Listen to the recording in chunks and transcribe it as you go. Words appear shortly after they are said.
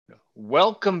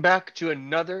Welcome back to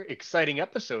another exciting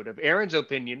episode of Aaron's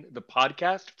Opinion, the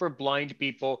podcast for blind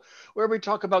people, where we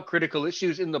talk about critical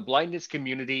issues in the blindness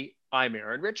community. I'm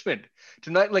Aaron Richmond.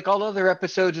 Tonight, like all other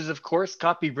episodes, is of course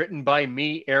copywritten by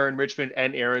me, Aaron Richmond,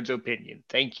 and Aaron's Opinion.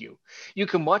 Thank you. You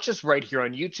can watch us right here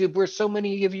on YouTube, where so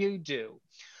many of you do,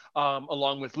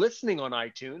 along with listening on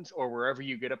iTunes or wherever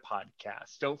you get a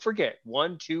podcast. Don't forget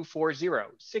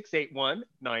 1240 681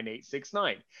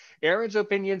 9869. Aaron's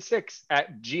Opinion 6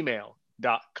 at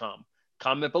gmail.com.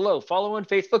 Comment below, follow on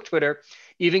Facebook, Twitter,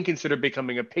 even consider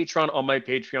becoming a patron on my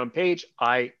Patreon page.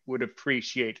 I would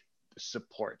appreciate the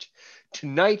support.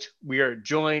 Tonight, we are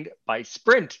joined by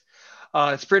Sprint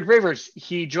Ravers.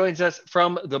 He joins us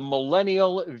from the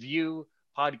Millennial View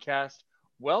podcast.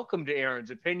 Welcome to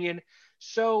Aaron's Opinion.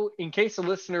 So, in case the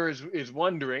listener is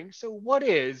wondering, so what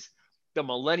is the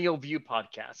Millennial View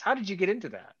podcast? How did you get into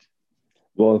that?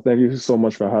 Well, thank you so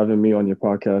much for having me on your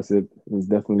podcast. It was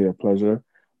definitely a pleasure.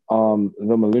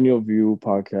 The Millennial View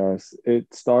podcast,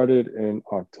 it started in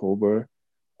October.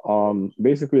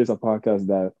 Basically, it's a podcast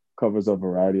that covers a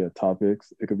variety of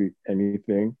topics. It could be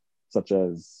anything, such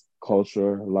as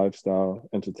culture, lifestyle,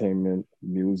 entertainment,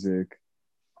 music,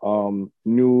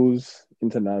 news,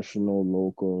 international,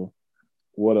 local,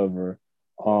 whatever.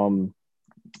 Um,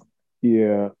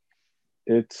 yeah,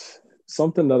 it's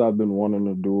something that I've been wanting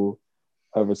to do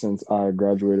ever since I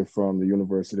graduated from the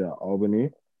University at Albany.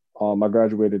 I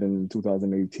graduated in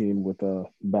 2018 with a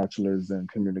bachelor's in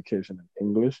communication and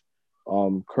English.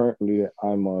 Currently,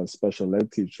 I'm a special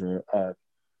ed teacher at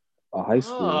a high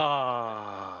school.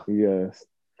 Ah, Yes,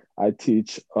 I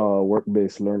teach a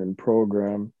work-based learning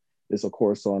program. It's a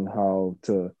course on how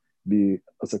to be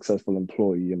a successful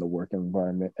employee in the work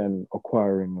environment and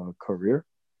acquiring a career.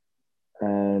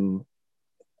 And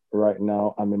right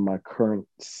now, I'm in my current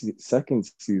second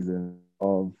season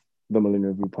of the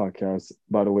Millennial View podcast,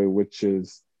 by the way, which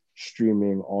is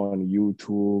streaming on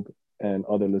YouTube and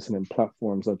other listening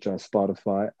platforms such as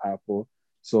Spotify, Apple.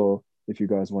 So if you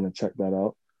guys want to check that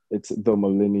out, it's the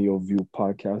Millennial View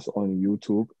podcast on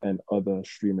YouTube and other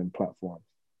streaming platforms.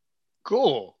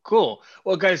 cool, cool.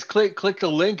 Well, guys, click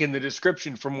the link in the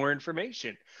description for more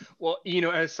information. Well,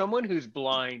 as someone who's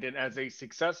blind and as a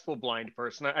successful blind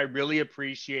person, I really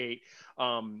appreciate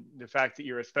the fact that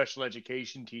you're a special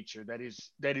education teacher. That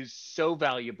is so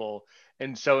valuable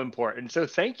and so important. So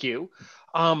thank you.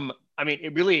 I mean,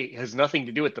 it really has nothing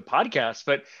to do with the podcast,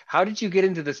 but how did you get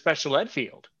into the special ed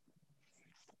field?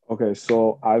 Okay,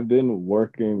 so I've been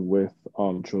working with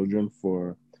children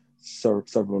for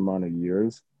several amount of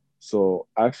years. So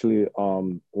actually,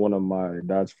 one of my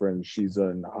dad's friends, she's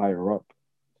an higher up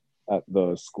at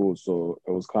the school, so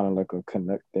it was kind of like a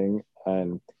connect thing.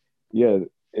 And yeah,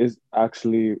 it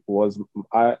actually was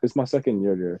it's my second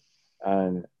year there,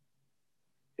 and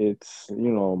it's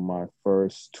my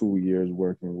first 2 years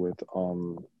working with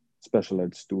special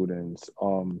ed students.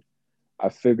 I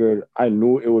figured I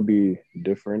knew it would be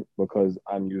different because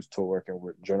I'm used to working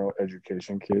with general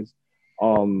education kids.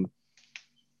 Um,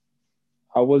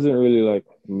 I wasn't really like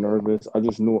nervous. I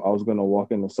just knew I was gonna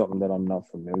walk into something that I'm not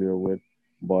familiar with.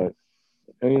 But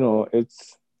and,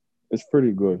 it's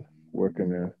pretty good working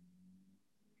there.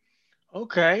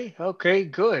 Okay, okay,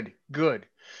 good, good.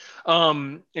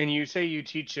 And you say you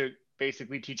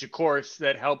basically teach a course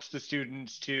that helps the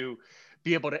students to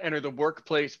be able to enter the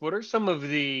workplace. What are some of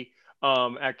the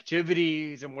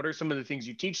activities, and what are some of the things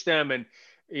you teach them, and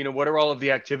what are all of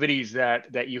the activities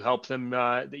that you help them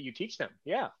that you teach them?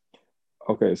 Yeah.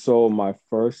 Okay, so my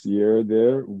first year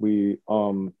there, we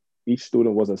each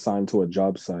student was assigned to a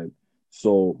job site.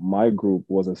 So my group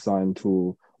was assigned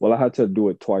to, well, I had to do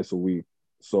it twice a week.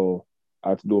 So I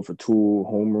had to do it for two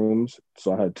homerooms.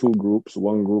 So I had two groups.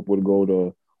 One group would go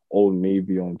to Old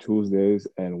Navy on Tuesdays,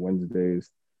 and Wednesdays,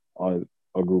 uh,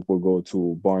 a group would go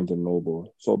to Barnes and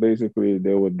Noble. So basically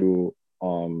they would do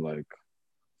like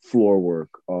floor work,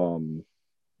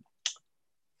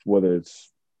 whether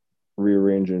it's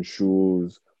rearranging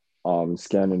shoes,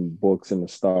 scanning books in the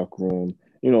stock room,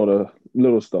 the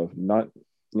little stuff, not,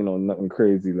 nothing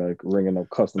crazy like ringing up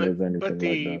But customers or but anything like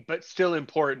the that. but still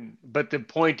important. But the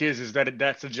point is that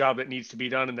that's a job that needs to be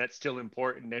done, and that's still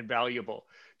important and valuable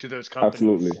to those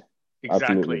Absolutely. companies.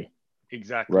 Absolutely. Exactly.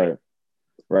 Exactly. Right.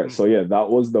 Right. So Hmm. yeah, that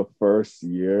was the first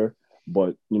year,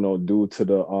 but due to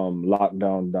the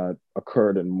lockdown that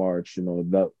occurred in March,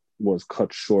 that was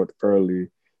cut short early.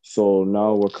 So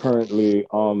now we're currently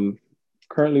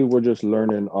we're just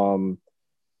learning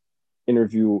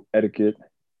interview etiquette,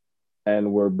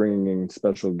 and we're bringing in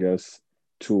special guests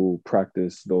to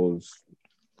practice those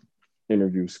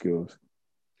interview skills.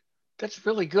 That's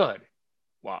really good.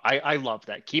 Well, I love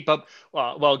that. Keep up.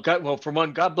 For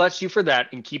one, God bless you for that,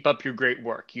 and keep up your great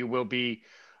work. You will be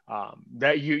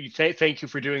that you say thank you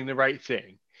for doing the right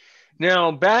thing.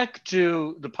 Now back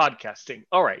to the podcasting.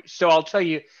 All right, so I'll tell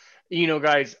you,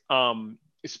 guys,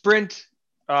 Sprint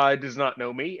does not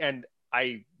know me, and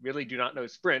I really do not know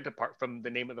Sprint apart from the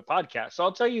name of the podcast. So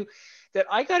I'll tell you that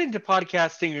I got into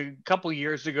podcasting a couple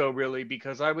years ago, really,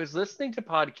 because I was listening to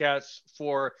podcasts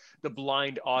for the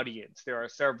blind audience. There are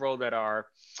several that are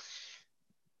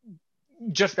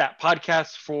just that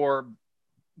podcasts for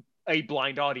a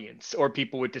blind audience or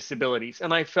people with disabilities.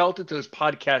 And I felt that those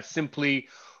podcasts simply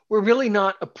were really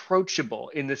not approachable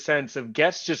in the sense of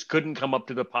guests just couldn't come up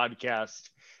to the podcast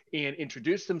and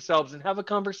introduce themselves and have a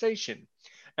conversation.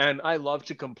 And I love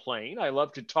to complain. I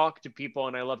love to talk to people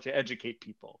and I love to educate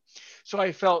people. So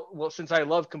I felt, well, since I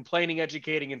love complaining,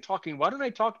 educating, and talking, why don't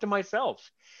I talk to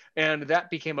myself? And that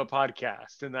became a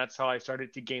podcast. And that's how I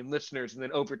started to gain listeners. And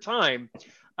then over time,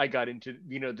 I got into,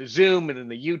 the Zoom and then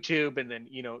the YouTube and then,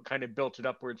 kind of built it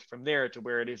upwards from there to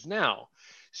where it is now.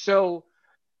 So,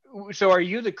 so are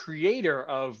you the creator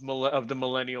of the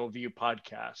Millennial View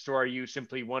podcast, or are you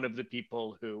simply one of the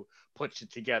people who puts it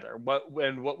together? What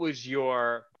was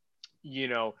your, you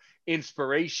know,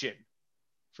 inspiration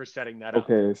for setting that up?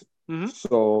 Okay,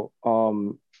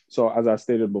 Mm-hmm. so as I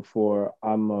stated before,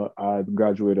 I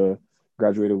graduated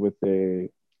with a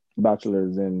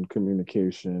bachelor's in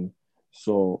communication.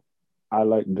 So I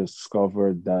like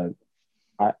discovered that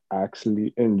I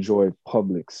actually enjoy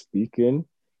public speaking,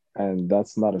 and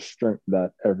that's not a strength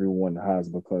that everyone has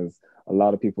because a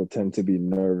lot of people tend to be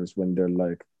nervous when they're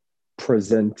like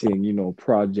presenting,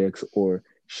 projects or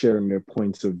sharing their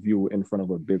points of view in front of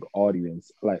a big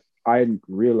audience. Like I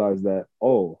realized that,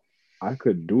 oh, I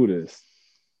could do this,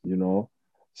 you know.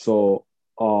 So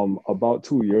about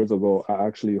 2 years ago, I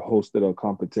actually hosted a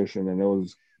competition and it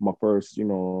was my first,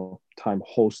 time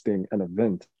hosting an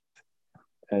event.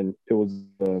 And it was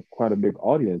quite a big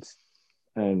audience.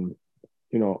 And,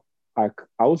 you know, I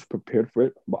was prepared for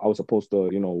it, but I was supposed to,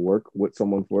 work with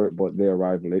someone for it, but they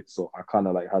arrived late. So I kind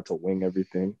of like had to wing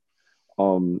everything.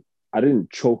 Um, I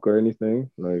didn't choke or anything.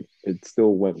 Like it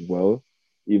still went well,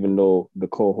 even though the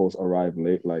co-host arrived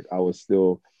late. Like I was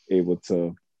still able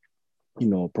to,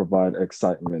 provide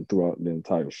excitement throughout the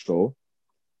entire show.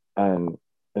 And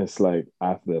it's like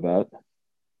after that,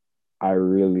 I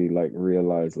really like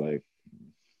realized like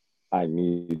I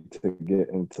need to get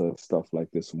into stuff like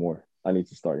this more. I need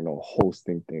to start,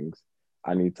 hosting things.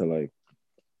 I need to like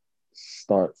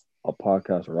start a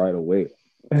podcast right away,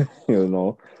 you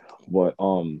know. But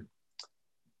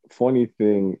funny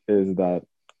thing is that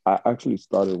I actually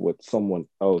started with someone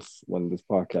else when this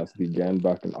podcast began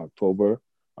back in October.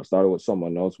 I started with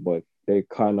someone else, but they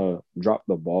kind of dropped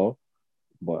the ball.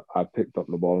 But I picked up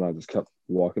the ball and I just kept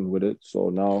walking with it. So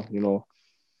now,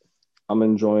 I'm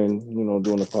enjoying,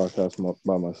 doing a podcast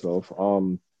by myself.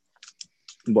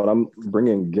 But I'm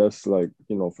bringing guests like,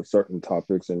 for certain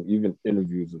topics and even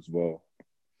interviews as well.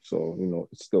 So,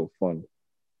 it's still fun.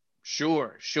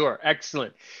 Sure, sure.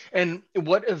 Excellent. And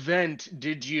what event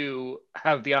did you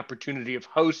have the opportunity of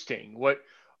hosting? What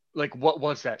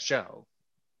was that show?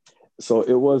 So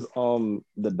it was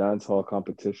the dance hall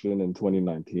competition in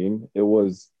 2019. It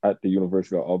was at the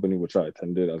University of Albany, which I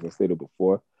attended, as I stated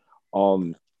before.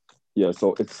 Um, yeah,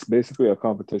 so it's basically a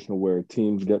competition where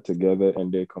teams get together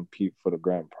and they compete for the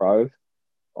grand prize.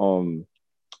 Um,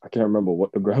 I can't remember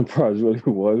what the grand prize really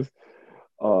was,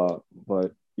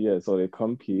 but yeah, so they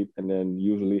compete, and then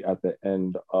usually at the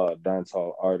end,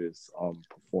 dancehall artists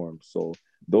perform. So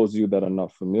those of you that are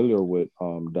not familiar with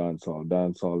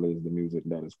dancehall is the music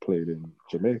that is played in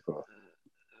Jamaica.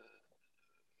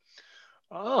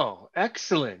 Oh,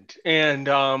 excellent. And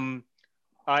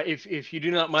if you do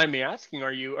not mind me asking,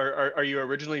 are you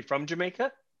originally from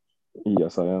Jamaica?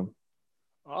 Yes, I am.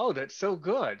 Oh, that's so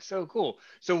good, so cool.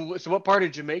 So what part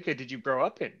of Jamaica did you grow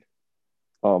up in?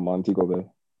 Montego Bay.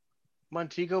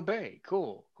 Montego Bay.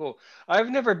 Cool, cool. I've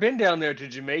never been down there to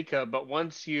Jamaica, but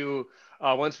once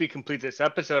we complete this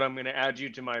episode, I'm going to add you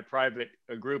to my private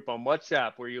group on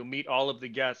WhatsApp where you'll meet all of the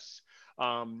guests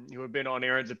who have been on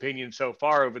Aaron's Opinion so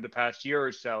far over the past year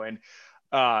or so, and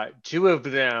two of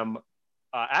them,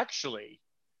 actually,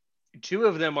 two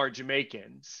of them are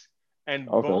Jamaicans, and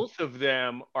Okay, both of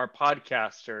them are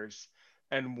podcasters,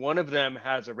 and one of them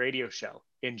has a radio show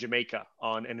in Jamaica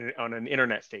on an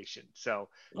internet station. So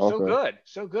so okay, good,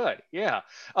 so good. Yeah.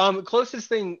 Closest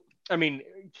thing. I mean,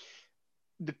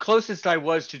 the closest I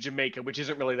was to Jamaica, which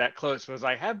isn't really that close, was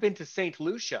I have been to St.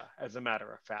 Lucia, as a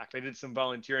matter of fact. I did some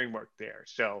volunteering work there.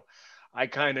 So I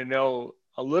kind of know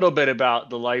a little bit about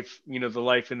the life, the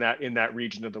life in that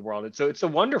region of the world. It's a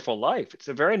wonderful life. It's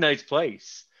a very nice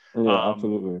place. Yeah, Um,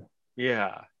 absolutely.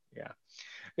 yeah, yeah.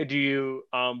 Do you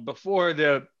before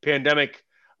the pandemic,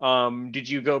 did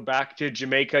you go back to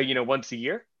Jamaica, once a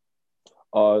year?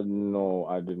 No,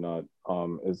 I did not.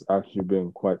 It's actually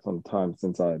been quite some time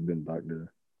since I've been back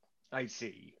there. I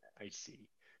see. I see.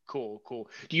 Cool, cool.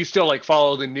 Do you still like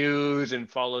follow the news and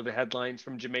follow the headlines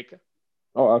from Jamaica?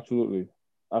 Oh, absolutely,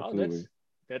 Oh, absolutely.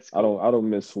 that's I don't cool. I don't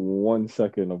miss 1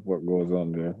 second of what goes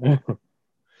on there.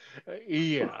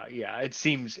 Yeah, yeah, it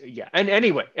seems, yeah. And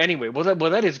anyway, well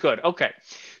that is good. Okay.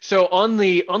 So on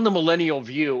the millennial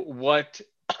view, what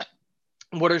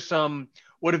are some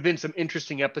what have been some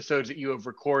interesting episodes that you have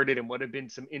recorded, and what have been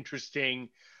some interesting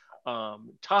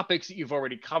topics that you've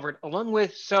already covered along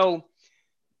with, so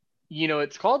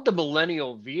it's called the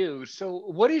millennial view. So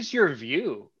what is your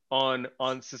view on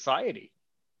society?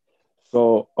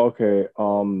 So, okay,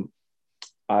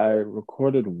 I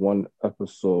recorded one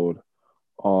episode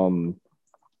um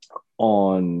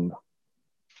on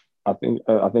I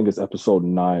think it's episode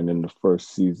 9 in the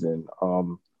first season.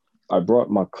 I brought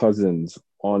my cousins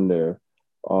on there.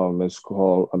 It's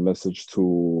called A Message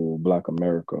to Black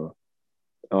America.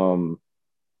 Um,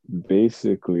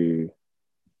 Basically,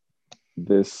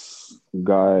 this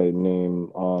guy named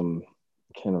I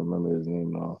can't remember his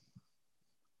name now.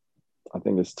 I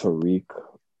think it's Tariq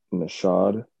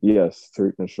Nashad. Yes,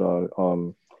 Tariq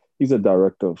Nashad. He's a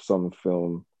director of some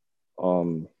film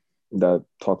um that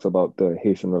talks about the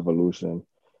Haitian Revolution.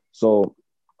 So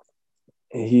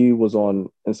he was on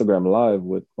Instagram Live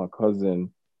with my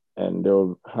cousin, and they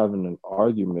were having an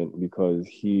argument because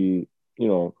you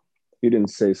know, he didn't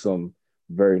say some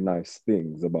very nice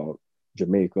things about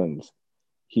Jamaicans.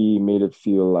 He made it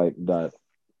feel like that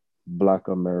Black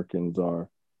Americans are,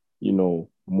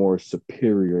 more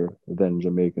superior than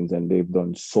Jamaicans, and they've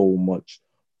done so much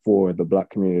for the Black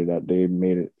community that they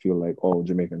made it feel like, oh,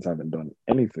 Jamaicans haven't done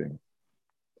anything.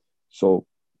 So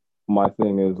my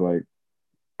thing is like,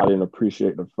 I didn't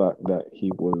appreciate the fact that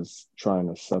he was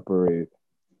trying to separate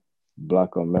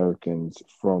Black Americans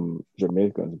from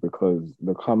Jamaicans because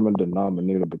the common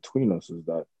denominator between us is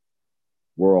that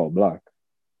we're all Black.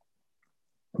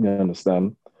 You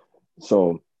understand?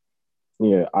 So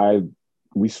yeah, I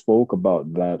we spoke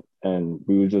about that, and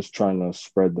we were just trying to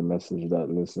spread the message that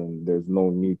listen, there's no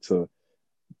need to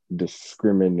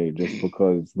discriminate just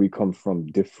because we come from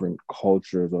different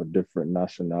cultures or different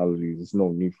nationalities. There's no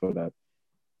need for that. At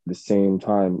the same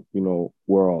time,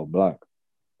 we're all Black,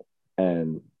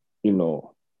 and you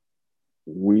know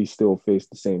we still face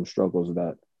the same struggles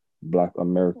that Black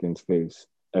Americans face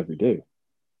every day.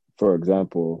 For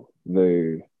example,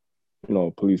 the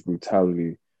police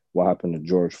brutality, what happened to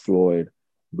George Floyd,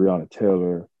 Breonna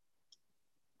Taylor,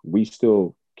 we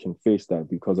still can face that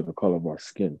because of the color of our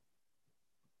skin.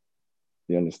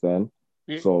 You understand?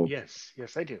 So Yes,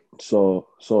 yes, I do. so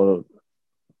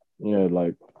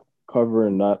like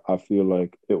covering that, I feel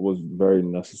like it was very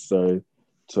necessary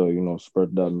to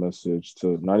spread that message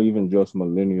to not even just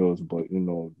millennials, but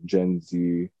Gen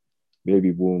Z,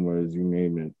 baby boomers, you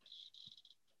name it.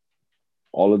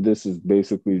 All of this is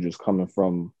basically just coming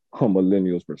from a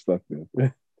millennial's perspective.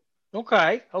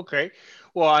 Okay, okay.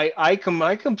 Well, I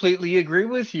completely agree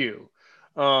with you.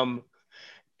 Um,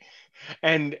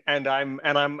 and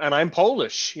I'm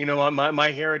Polish.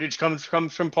 My heritage comes from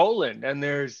Poland, and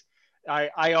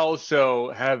I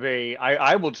also have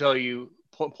I will tell you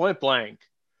point blank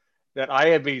that I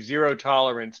have a zero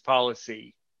tolerance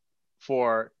policy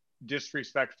for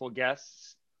disrespectful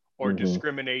guests or Hmm.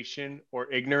 discrimination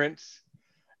or ignorance.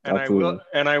 And I will Absolutely.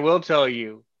 and I will tell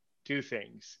you two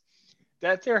things: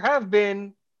 that there have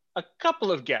been a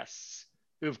couple of guests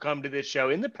who've come to this show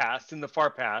in the past, in the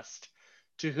far past,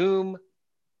 to whom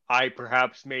I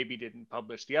perhaps maybe didn't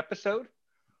publish the episode,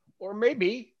 or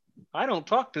maybe I don't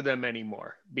talk to them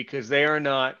anymore because they are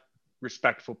not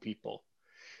respectful people.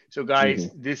 So guys,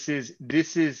 Hmm. this is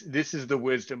the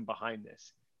wisdom behind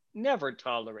this. Never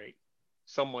tolerate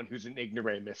someone who's an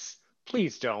ignoramus.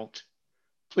 Please don't.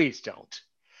 Please don't.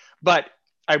 But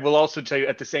I will also tell you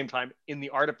at the same time, in the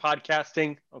art of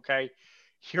podcasting, okay,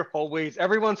 you're always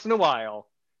every once in a while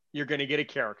you're going to get a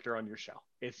character on your show.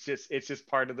 It's just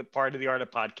part of the art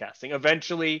of podcasting.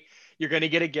 Eventually, you're going to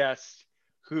get a guest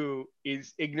who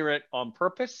is ignorant on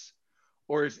purpose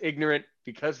or is ignorant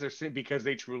because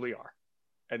they truly are,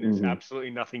 and there's Hmm.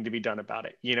 absolutely nothing to be done about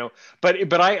it.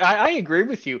 But I agree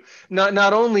with you.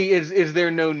 Not only is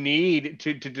there no need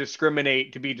to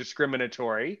discriminate, to be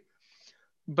discriminatory,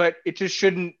 but it just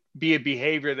shouldn't be a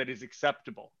behavior that is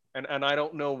acceptable. And I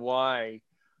don't know why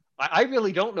I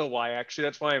really don't know why, actually.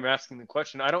 That's why I'm asking the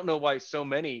question. I don't know why so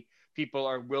many people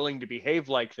are willing to behave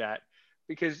like that,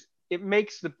 because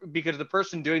because the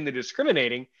person doing the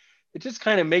discriminating, it just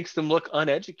kind of makes them look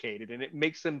uneducated, and it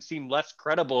makes them seem less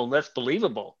credible and less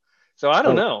believable. So I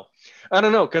don't Right. know. I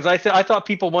don't know, because I thought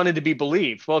people wanted to be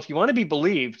believed. Well, if you want to be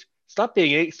believed, stop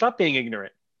being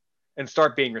ignorant and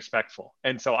start being respectful.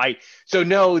 And so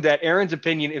know that Aaron's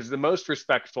opinion is the most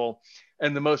respectful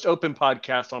and the most open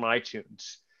podcast on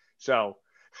iTunes. So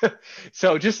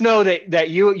so just know that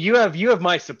you have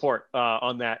my support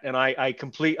on that, and I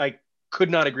could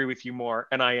not agree with you more,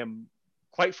 and I am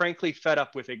quite frankly fed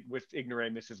up with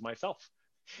ignoramuses myself.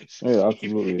 Yeah,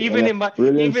 absolutely. And Even in my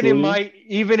really and truly,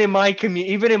 even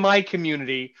in my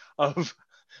community of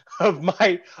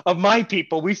my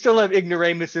people, we still have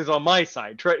ignoramuses on my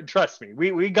side. Trust me,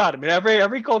 we got them, and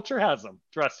every culture has them.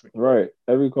 Trust me. right,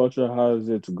 every culture has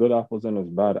its good apples and its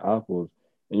bad apples.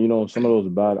 And you know, some of those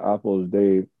bad apples,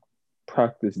 they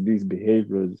practice these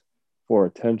behaviors for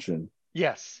attention.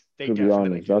 Yes, they To be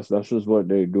definitely honest, do. that's just what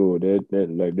they do. They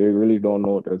like they really don't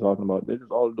know what they're talking about. They're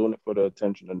just all doing it for the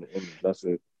attention and the image. That's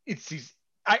it. It's these.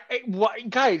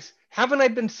 Guys, haven't I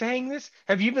been saying this?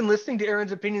 Have you been listening to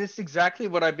Aaron's opinion? This is exactly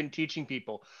what I've been teaching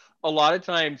people. A lot of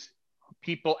times,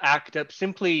 people act up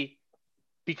simply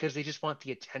because they just want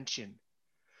the attention.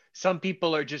 Some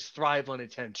people are just thrive on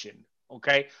attention.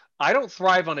 Okay, I don't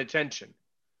thrive on attention.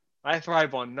 I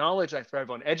thrive on knowledge. I thrive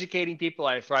on educating people.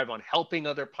 I thrive on helping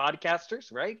other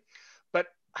podcasters, right? But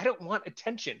I don't want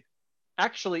attention.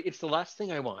 Actually, it's the last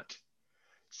thing I want.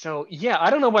 So yeah, I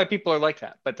don't know why people are like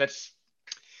that, but that's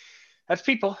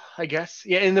people, I guess.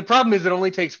 Yeah, and the problem is it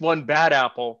only takes one bad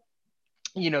apple,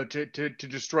 to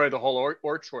destroy the whole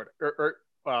orchard,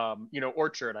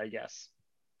 orchard, I guess,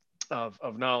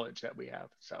 of knowledge that we have.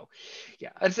 So,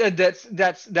 yeah,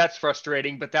 that's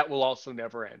frustrating, but that will also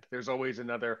never end. There's always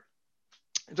another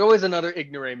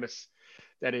ignoramus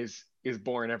that is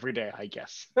born every day, I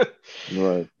guess.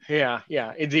 Right. Yeah,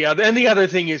 yeah. And the other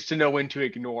thing is to know when to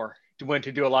ignore, when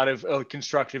to do a lot of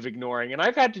constructive ignoring, and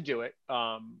I've had to do it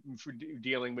for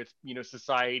dealing with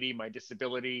society, my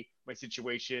disability, my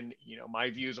situation, my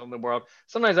views on the world.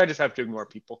 Sometimes I just have to ignore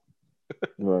people.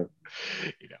 Right.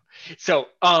 you know. So,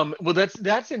 well,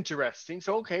 that's interesting.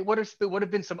 So, okay, what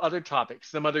have been some other topics,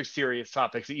 some other serious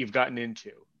topics that you've gotten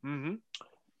into? Mm-hmm.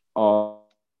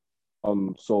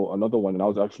 So another one, and I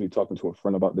was actually talking to a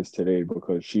friend about this today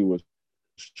because she was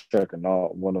checking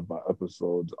out one of my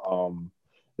episodes.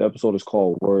 The episode is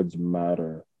called Words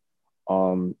Matter.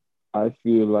 I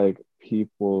feel like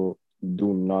people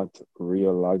do not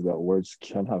realize that words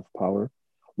can have power.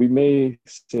 We may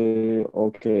say,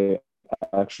 okay,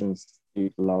 actions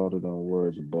speak louder than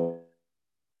words, but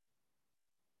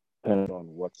depends on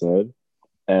what's said,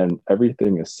 and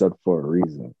everything is said for a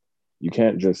reason. You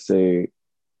can't just say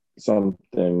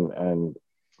something and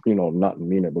not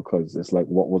mean it because it's like,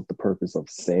 what was the purpose of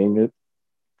saying it?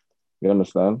 You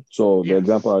understand? So the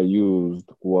example I Yes. used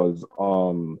was,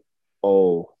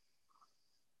 oh,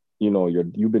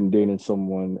 you've been dating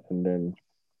someone and then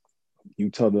you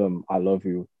tell them I love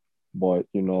you, but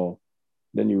then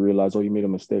you realize, oh, you made a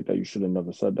mistake that you should have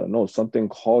never said that. No, something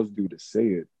caused you to say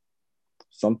it.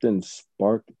 Something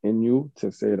sparked in you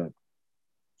to say that.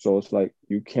 So it's like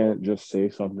you can't just say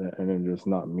something and then just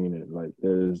not mean it. Like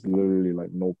there's literally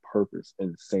like no purpose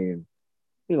in saying,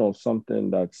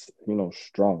 something that's,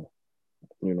 strong,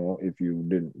 if you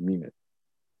didn't mean it.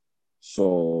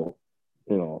 So,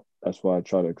 that's why I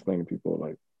try to explain to people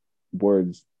like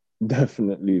words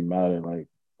definitely matter. Like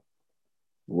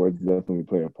words definitely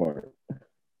play a part.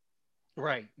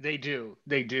 Right, they do.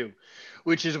 They do.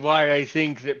 Which is why I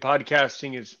think that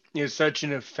podcasting is such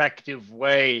an effective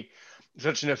way,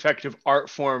 such an effective art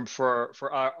form for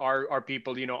our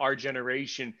people, our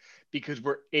generation, because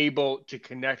we're able to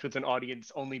connect with an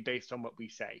audience only based on what we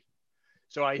say.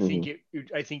 So Hmm.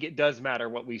 I think it does matter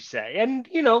what we say. And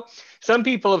some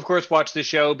people of course watch the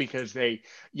show because they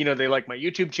like my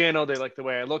YouTube channel, they like the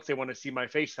way I look, they want to see my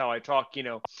face, how I talk.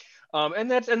 And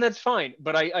that's fine.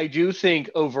 But I do think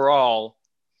overall,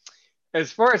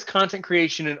 as far as content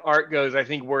creation and art goes, I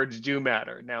think words do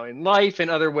matter. Now, in life and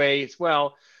other ways,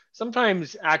 well,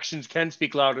 sometimes actions can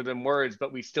speak louder than words,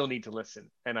 but we still need to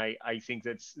listen. And I think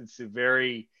it's a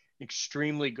very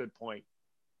extremely good point.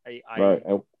 Right.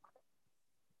 I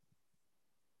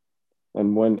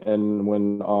And when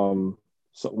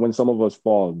some of us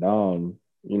fall down,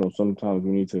 sometimes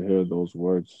we need to hear those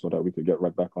words so that we could get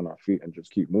right back on our feet and just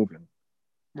keep moving.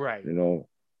 right. You know,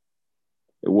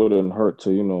 it wouldn't hurt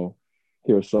to,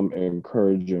 hear some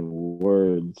encouraging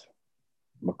words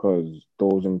because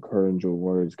those encouraging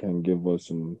words can give us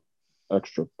an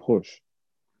extra push.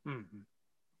 Mhm.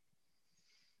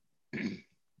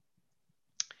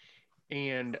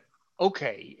 And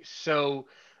okay, so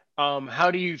how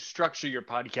do you structure your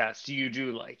podcast? Do you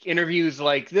do like interviews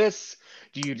like this?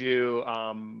 Do you do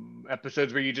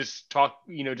episodes where you just talk,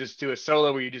 just do a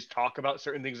solo where you just talk about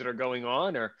certain things that are going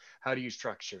on, or how do you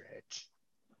structure it?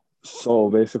 So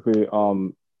basically,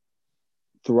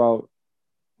 throughout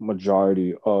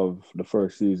majority of the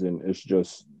first season, it's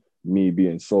just me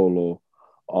being solo,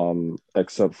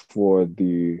 except for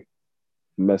the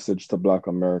Message to Black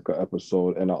America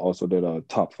episode, and I also did a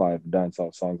top five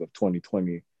dancehall songs of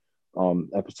 2020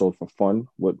 episode for fun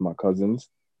with my cousins.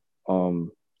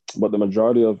 Um, but the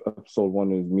majority of episode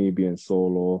one is me being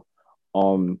solo.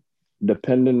 Um,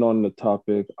 Depending on the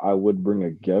topic, I would bring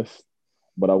a guest,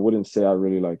 but I wouldn't say I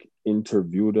really like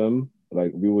interview them.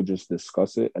 Like we would just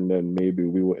discuss it and then maybe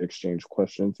we would exchange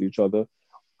questions to each other.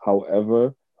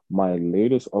 However, my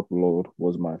latest upload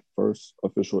was my first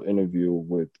official interview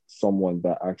with someone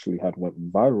that actually had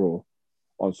went viral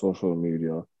on social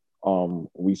media.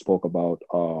 We spoke about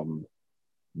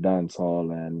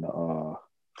dancehall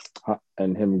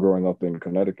and him growing up in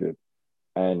Connecticut,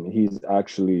 and he's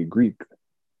actually Greek,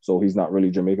 so he's not really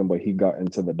Jamaican, but he got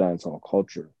into the dancehall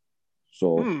culture.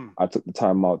 So Hmm. I took the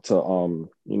time out to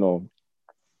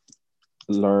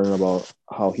learn about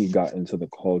how he got into the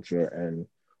culture and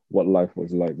what life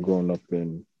was like growing up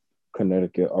in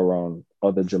Connecticut around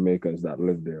other Jamaicans that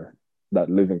live there, that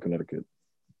live in Connecticut.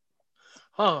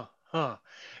 Huh. Huh.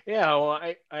 Yeah. Well,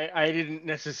 I didn't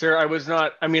necessarily. I was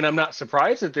not. I mean, I'm not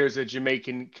surprised that there's a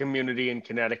Jamaican community in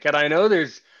Connecticut. I know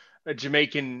there's a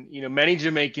Jamaican. Many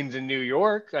Jamaicans in New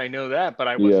York. I know that, but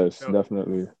I wasn't Yes, so.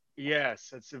 definitely.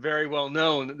 Yes, it's very well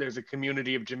known that there's a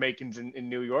community of Jamaicans in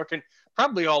New York and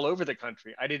probably all over the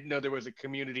country. I didn't know there was a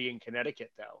community in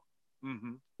Connecticut though.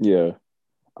 Hmm. Yeah.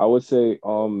 I would say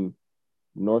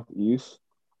Northeast,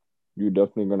 you're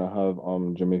definitely gonna have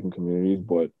Jamaican communities,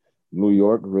 but New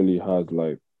York really has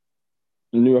like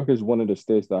New York is one of the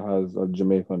states that has a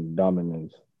Jamaican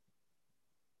dominance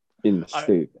in the I,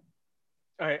 state.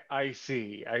 I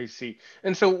see. I see.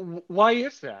 And so why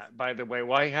is that, by the way?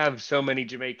 Why have so many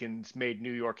Jamaicans made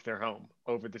New York their home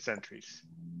over the centuries?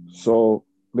 So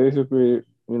basically,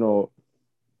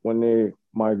 when they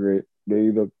migrate, they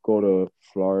either go to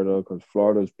Florida because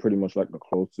Florida is pretty much like the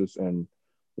closest, and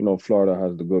Florida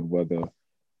has the good weather.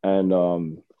 And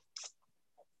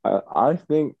I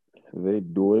think they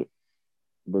do it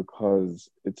because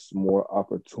it's more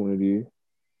opportunity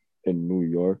in New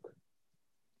York.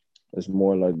 It's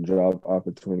more like job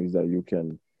opportunities that you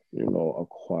can,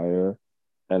 acquire.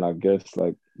 And I guess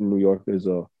like New York is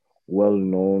a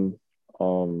well-known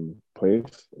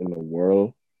place in the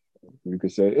world, you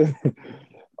could say.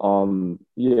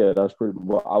 Yeah, that's pretty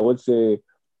well, I would say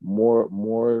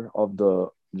more of the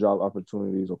job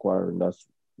opportunities acquired, and that's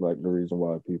like the reason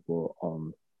why people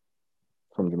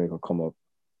from Jamaica come up.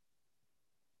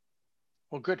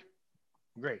 Well, good.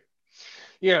 Great.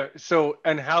 Yeah. So,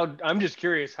 and how, I'm just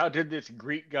curious, how did this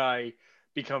Greek guy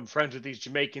become friends with these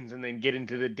Jamaicans and then get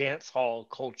into the dance hall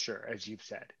culture, as you've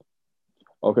said?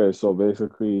 Okay, so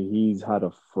basically he's had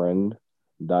a friend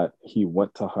that he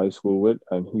went to high school with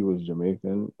and he was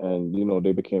Jamaican, and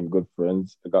they became good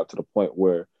friends. It got to the point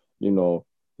where, you know,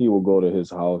 he would go to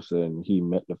his house and he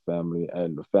met the family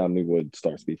and the family would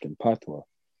start speaking Patois.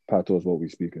 Patois is what we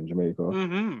speak in Jamaica.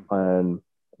 Mm-hmm. And,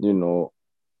 you know,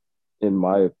 in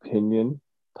my opinion,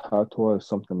 Patois is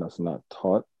something that's not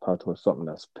taught. Patois is something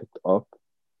that's picked up.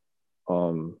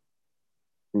 Um,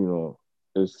 you know,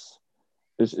 it's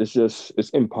it's just it's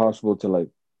impossible to like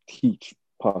teach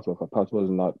patois. Patois is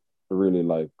not really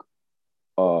like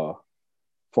a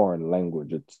foreign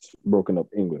language. It's broken up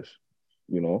English,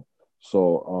 you know.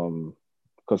 So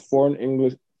because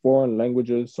foreign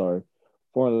languages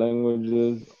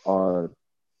are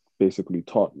basically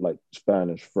taught like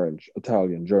Spanish, French,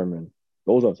 Italian, German.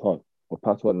 Those are taught. But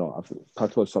patois, no,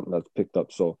 patois is something that's picked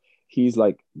up. So he's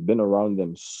like been around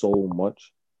them so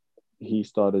much, he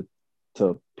started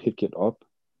to pick it up,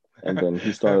 and then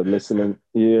he started listening.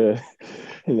 Yeah,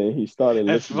 and then he started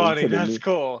That's listening funny. to the That's new.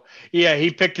 cool. Yeah,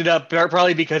 he picked it up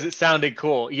probably because it sounded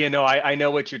cool. I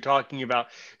know what you're talking about.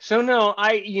 So no,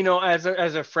 as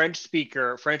a French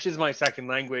speaker, French is my second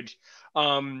language.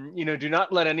 Do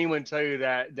not let anyone tell you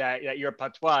that your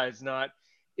patois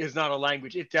is not a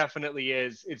language. It definitely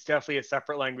is. It's definitely a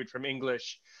separate language from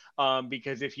English.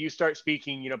 Because if you start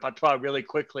speaking, patois really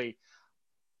quickly,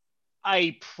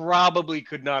 I probably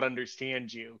could not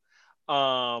understand you.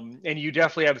 And you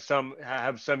definitely have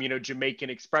some Jamaican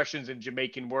expressions and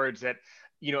Jamaican words that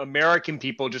American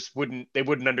people just wouldn't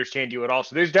understand you at all.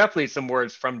 So there's definitely some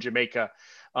words from Jamaica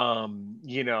that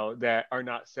are not said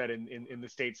in the States at all.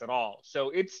 So no,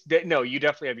 you definitely have your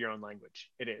own language.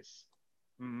 It is.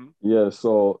 Mm-hmm. Yeah,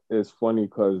 so it's funny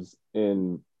because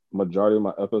in majority of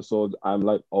my episodes, I'm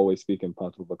like always speaking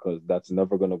Patois because that's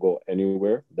never gonna go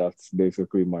anywhere. That's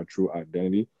basically my true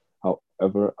identity.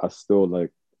 However, I still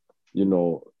like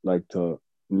to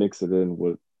mix it in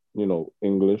with,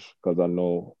 English because I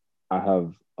know I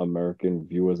have American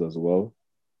viewers as well.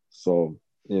 So,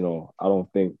 I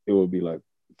don't think it would be like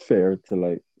fair to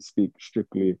like speak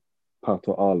strictly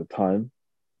Patois all the time.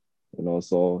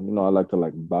 So I like to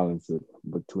like balance it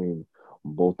between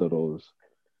both of those.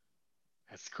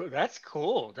 That's cool. That's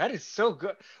cool. That is so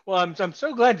good. Well, I'm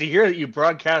so glad to hear that you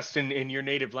broadcast in your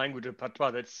native language of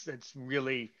patois. That's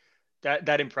really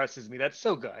that impresses me. That's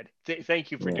so good.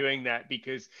 Thank you for Yeah, doing that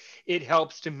because it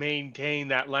helps to maintain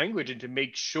that language and to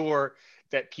make sure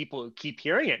that people keep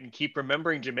hearing it and keep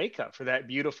remembering Jamaica for that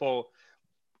beautiful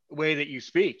way that you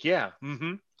speak. Yeah.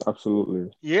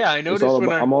 absolutely. Yeah, I It's all noticed when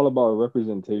about I'm all about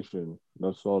representation.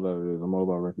 That's all that it is. I'm all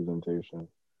about representation.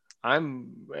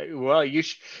 I'm well, you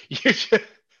should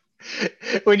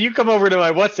when you come over to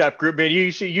my WhatsApp group, man,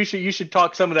 you should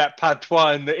talk some of that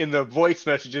patois in the voice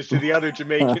messages to the other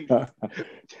Jamaicans.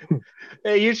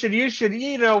 Hey, you should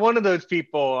one of those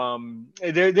people.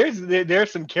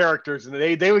 There's some characters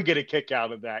and they would get a kick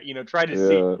out of that. Try to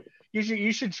see. Yeah.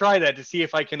 You should try that to see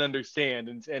if I can understand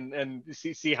and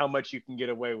see how much you can get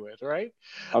away with, right?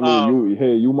 I mean, Um,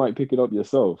 you might pick it up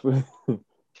yourself.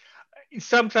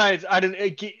 Sometimes I don't.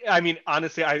 I mean,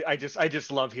 honestly, I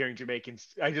just love hearing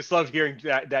Jamaicans. I just love hearing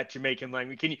that Jamaican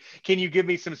language. Can you give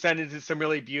me some sentences, some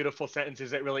really beautiful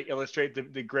sentences that really illustrate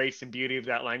the grace and beauty of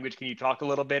that language? Can you talk a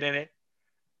little bit in it?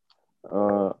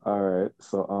 All right.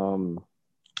 So,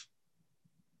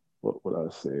 what would I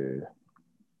say?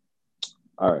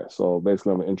 All right. So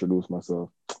basically, I'm gonna introduce myself.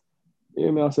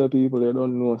 Yeah, me, I say people they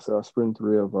don't know, say I sprint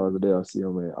rave or the day I see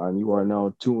me, and you are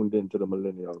now tuned into the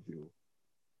Millennial View.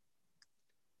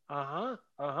 Uh huh.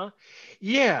 Uh huh.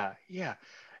 Yeah. Yeah.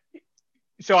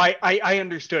 So I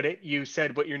understood it. You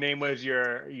said what your name was.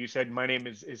 You said my name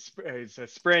is a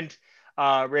Sprint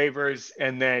Ravers,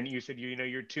 and then you said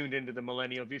you're tuned into the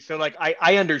Millennial View. So like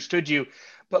I understood you,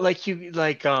 but like you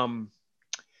like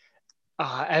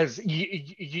as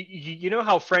you know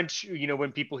how French,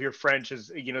 when people hear French is,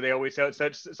 they always say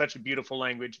it's such a beautiful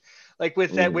language. Like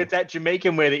with that Mm, with that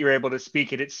Jamaican way that you're able to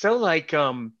speak it, it's so like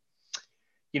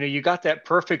you got that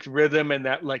perfect rhythm and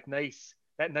that nice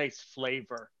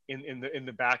flavor in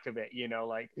the back of it.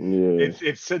 Like yeah,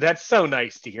 it's so that's so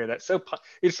nice to hear.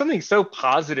 It's something so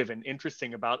positive and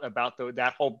interesting about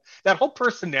that whole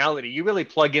personality. You really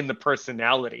plug in the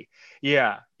personality.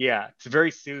 Yeah, yeah. It's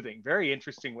very soothing, very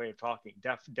interesting way of talking.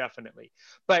 Definitely,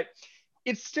 but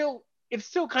it's still. It's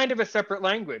still kind of a separate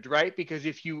language, right? Because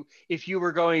if you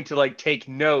were going to like take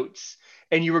notes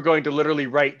and you were going to literally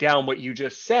write down what you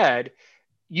just said,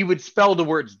 you would spell the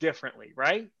words differently,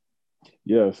 right?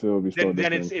 yeah. So it'll be so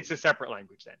Then it's different. it's a separate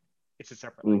language. Then it's a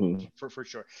separate Hmm. language for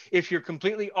sure. If you're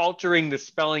completely altering the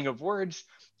spelling of words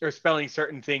or spelling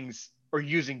certain things or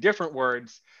using different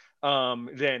words,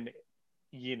 then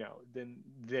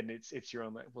then it's your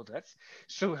own. Well, that's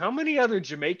so. How many other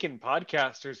Jamaican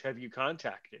podcasters have you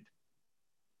contacted?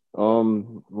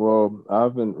 Well, I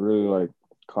haven't really like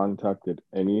contacted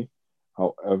any.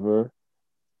 However,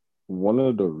 one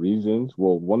of the reasons,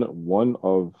 well, one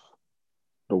of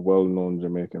the well-known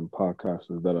Jamaican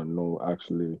podcasters that I know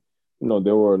actually,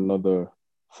 they were another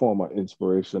form of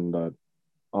inspiration that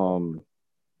um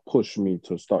pushed me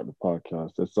to start the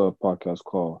podcast. It's a podcast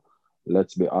called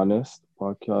Let's Be Honest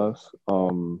podcast.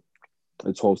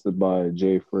 It's hosted by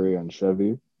Jay Frey and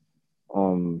Chevy.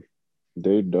 Um,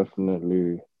 they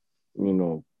definitely, you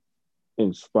know,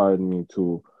 inspired me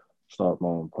to start my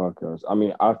own podcast. I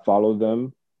mean, I follow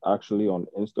them actually on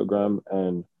Instagram,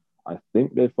 and I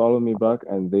think they follow me back,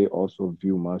 and they also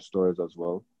view my stories as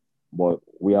well. But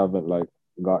we haven't like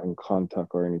got in contact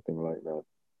or anything like that.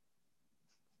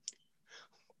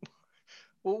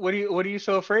 What are you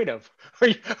so afraid of?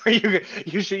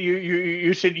 You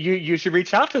should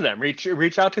reach out to them.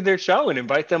 Reach out to their show and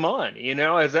invite them on.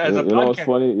 As a It's podcast.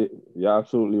 funny. You're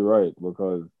absolutely right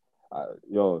because,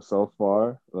 so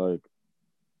far, like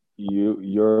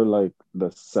you're like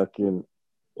the second,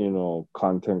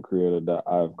 content creator that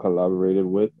I've collaborated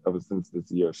with ever since this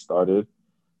year started.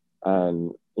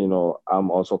 And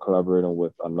I'm also collaborating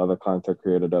with another content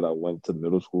creator that I went to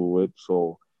middle school with.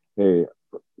 So hey,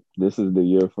 this is the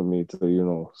year for me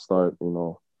to start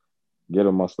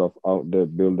getting my stuff out there,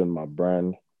 building my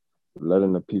brand,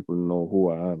 letting the people know who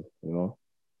I am.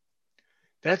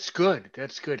 That's good.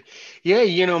 That's good. Yeah,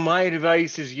 you know, my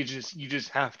advice is you just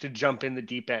have to jump in the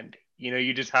deep end. You know,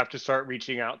 you just have to start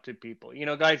reaching out to people. You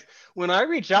know, guys, when I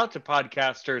reach out to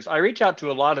podcasters, I reach out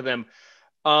to a lot of them.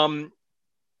 Um,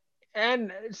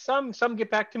 and some get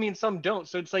back to me and some don't.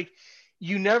 So it's like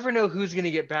you never know who's going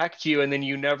to get back to you, and then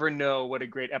you never know what a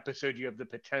great episode you have the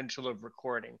potential of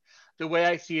recording. The way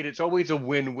I see it, it's always a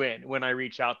win-win when I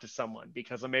reach out to someone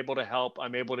because I'm able to help,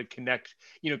 I'm able to connect,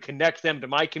 connect them to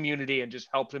my community and just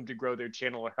help them to grow their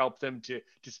channel or help them to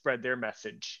spread their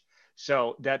message.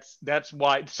 So that's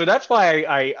why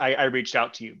I reached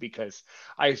out to you because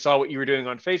I saw what you were doing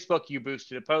on Facebook. You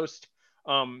boosted a post.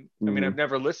 I mean, I've Mm,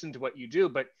 never listened to what you do,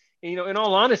 but in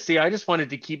all honesty, I just wanted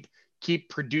to keep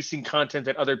producing content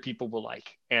that other people will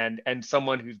like, and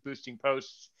someone who's boosting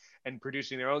posts and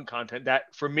producing their own content.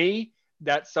 That for me,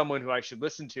 that's someone who I should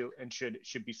listen to and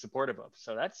should be supportive of.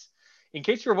 So that's, in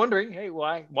case you're wondering, hey,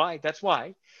 why? That's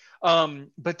why.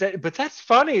 But that's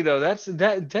funny though.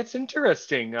 That's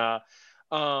interesting. So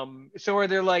are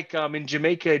there like in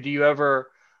Jamaica? Do you ever?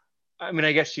 I mean,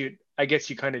 I guess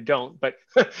you kind of don't, but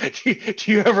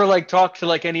do you ever like talk to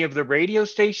like any of the radio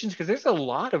stations? Because there's a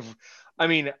lot of, I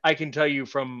mean, I can tell you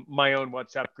from my own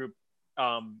WhatsApp group,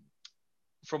 um,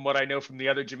 from what I know from the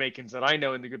other Jamaicans that I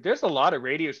know in the group, there's a lot of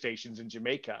radio stations in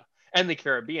Jamaica and the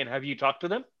Caribbean. Have you talked to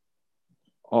them?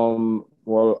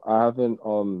 well, I haven't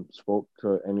spoke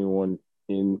to anyone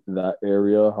in that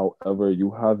area. However,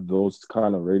 you have those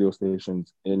kind of radio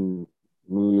stations in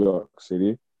New York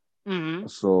City. Mm-hmm.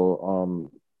 So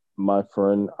my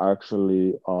friend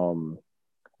actually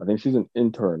I think she's an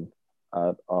intern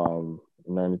at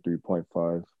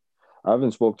 93.5. I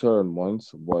haven't spoke to her in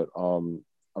months, but I'm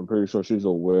pretty sure she's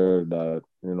aware that,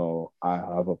 I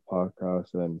have a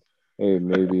podcast and hey,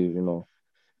 maybe, can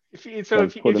put If in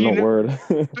you a know, word.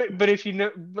 but if you know,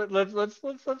 but let's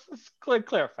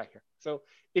clarify here. So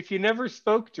if you never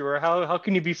spoke to her, how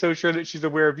can you be so sure that she's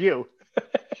aware of you?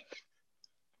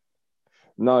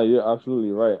 No, you're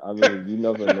absolutely right. I mean, you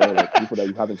never know, like people that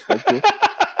you haven't spoke to,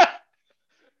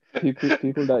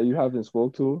 people that you haven't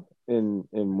spoke to in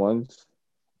months.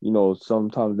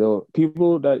 Sometimes they'll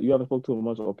people that you haven't spoke to in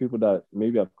months, or people that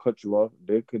maybe have cut you off,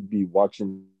 they could be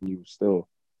watching you still.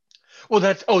 Well,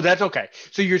 that's okay.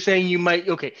 So you're saying you might,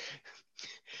 okay.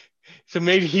 So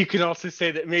maybe you can also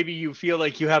say that maybe you feel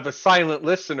like you have a silent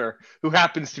listener who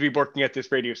happens to be working at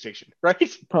this radio station, right?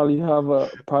 Probably have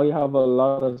a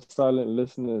lot of silent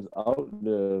listeners out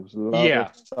there. There's a lot of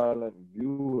Yeah. silent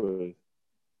viewers.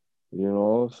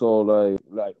 So like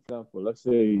for example, let's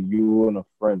say you and a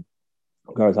friend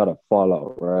guys had a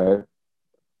fallout, right?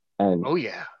 And Oh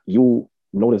yeah. you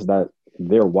notice that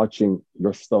they're watching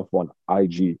your stuff on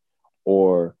IG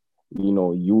or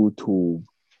YouTube,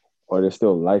 or they're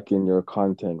still liking your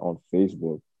content on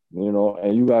Facebook,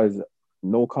 and you guys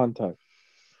no contact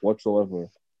whatsoever,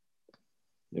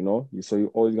 so you're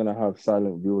always gonna have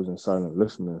silent viewers and silent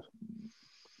listeners.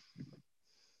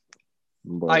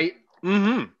 But I.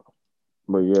 Mm-hmm.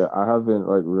 but yeah, I haven't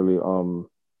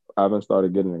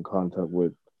started getting in contact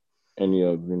with any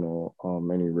of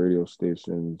any radio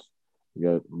stations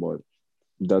yet, but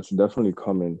that's definitely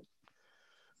coming.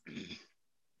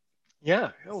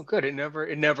 Yeah. Oh, good. It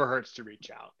never hurts to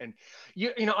reach out. And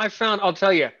I'll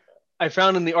tell you, I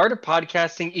found in the art of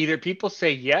podcasting, either people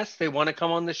say yes, they want to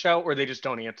come on the show, or they just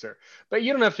don't answer. But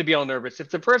you don't have to be all nervous. If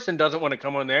the person doesn't want to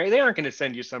come on there, they aren't going to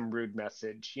send you some rude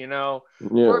message, Yeah, or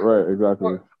right,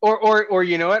 exactly. or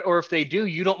you know what? Or if they do,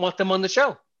 you don't want them on the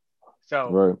show. So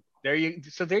Right. there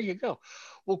you go.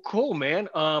 Well, cool, man.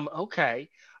 Okay.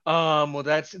 Well,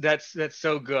 that's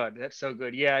so good. That's so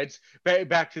good. Yeah, it's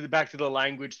back to the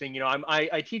language thing.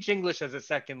 I teach English as a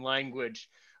second language.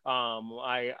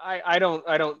 I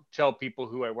don't tell people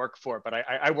who I work for, but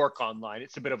I work online.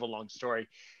 It's a bit of a long story.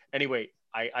 Anyway,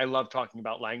 I love talking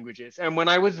about languages. And when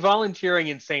I was volunteering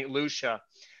in St. Lucia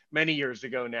many years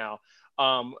ago now,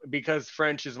 because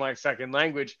French is my second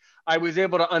language, I was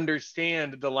able to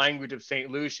understand the language of St.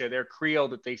 Lucia, their Creole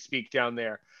that they speak down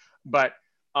there. But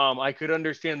I could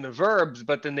understand the verbs,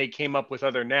 but then they came up with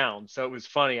other nouns. So it was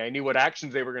funny. I knew what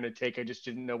actions they were going to take. I just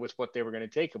didn't know with what they were going to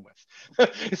take them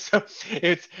with. So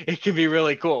it can be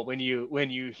really cool when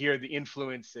you hear the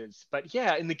influences. But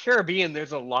yeah, in the Caribbean,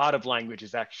 there's a lot of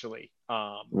languages actually.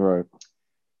 Right.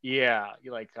 Yeah,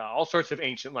 like all sorts of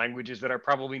ancient languages that are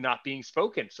probably not being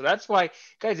spoken. So that's why,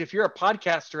 guys, if you're a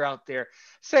podcaster out there,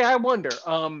 say, I wonder.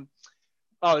 I'm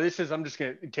just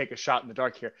gonna take a shot in the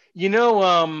dark here.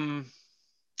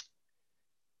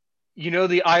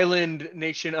 The island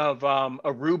nation of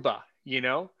Aruba.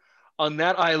 On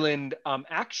that island,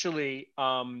 actually,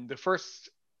 the first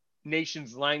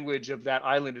nation's language of that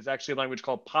island is actually a language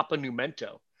called Papa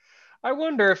Numento. I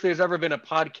wonder if there's ever been a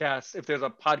podcast, if there's a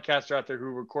podcaster out there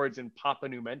who records in Papa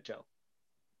Numento.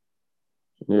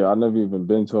 Yeah, I never even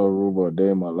been to Aruba a day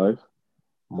in my life,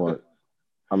 but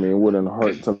I mean, it wouldn't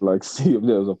hurt to like see if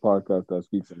there's a podcast that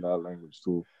speaks in that language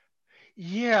too.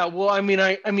 Yeah, well, I mean,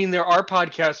 there are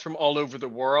podcasts from all over the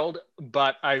world,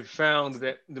 but I've found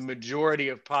that the majority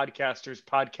of podcasters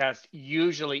podcast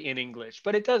usually in English,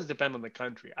 but it does depend on the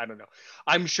country. I don't know.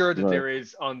 I'm sure that Right. there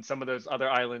is on some of those other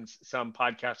islands some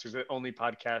podcasters that only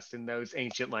podcast in those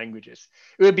ancient languages.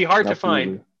 It would be hard to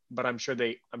find, Absolutely. but I'm sure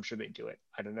they do it.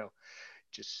 I don't know.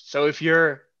 Just so if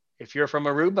you're from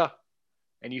Aruba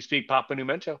and you speak Papua New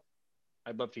Mento,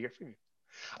 I'd love to hear from you.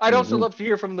 I'd also Hmm. love to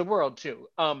hear from the world too.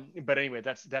 But anyway,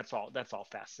 that's all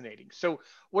fascinating. So,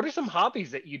 what are some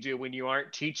hobbies that you do when you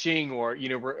aren't teaching or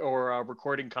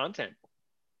recording content?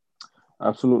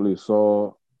 Absolutely.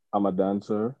 So I'm a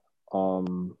dancer.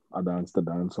 I dance the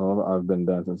dance hall. I've been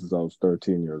dancing since I was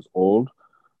 13 years old.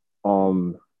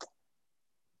 Um,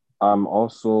 I'm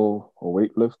also a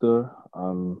weightlifter.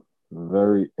 I'm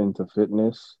very into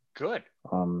fitness. Good.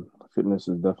 Fitness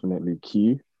is definitely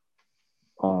key.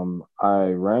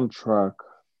 I ran track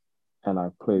and I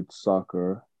played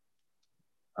soccer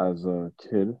as a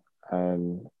kid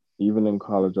and even in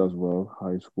college as well,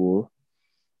 high school.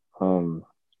 Um,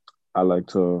 I like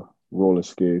to roller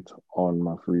skate on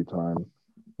my free time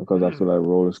because I feel Hmm. like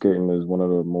roller skating is one of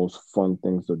the most fun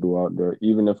things to do out there.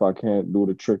 Even if I can't do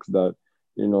the tricks that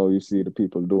you see the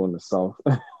people do in the south,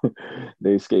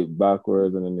 they skate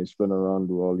backwards and then they spin around,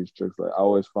 do all these tricks. Like I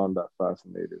always found that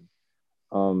fascinating.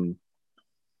 Um,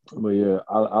 but yeah,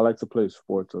 I like to play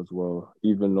sports as well.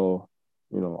 Even though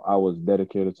I was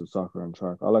dedicated to soccer and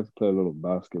track, I like to play a little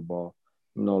basketball.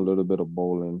 A little bit of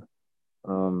bowling.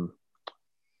 Um,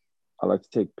 I like to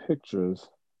take pictures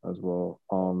as well.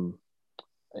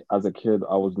 As a kid,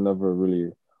 I was never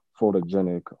really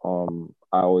photogenic.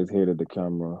 I always hated the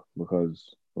camera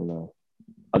because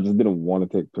I just didn't want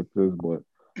to take pictures. But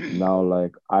now,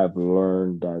 like I've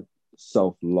learned that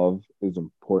self love is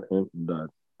important. That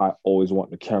I always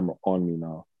want the camera on me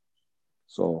now.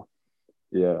 So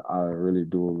yeah, I really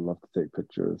do love to take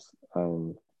pictures.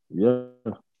 Yeah.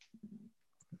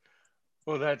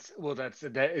 Well,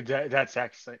 that's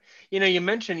excellent. You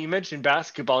mentioned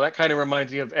basketball. That kind of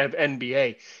reminds me of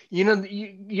NBA.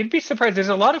 You'd be surprised. There's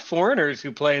a lot of foreigners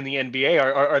who play in the NBA.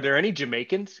 Are there any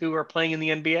Jamaicans who are playing in the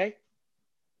NBA?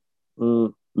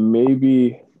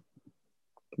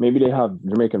 Maybe they have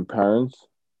Jamaican parents,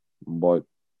 but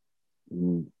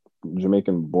mm,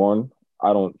 Jamaican born.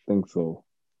 I don't think so.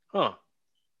 Huh.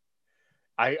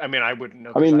 I mean, I wouldn't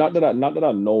know I because mean, I not was. that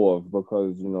I know of,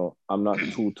 because I'm not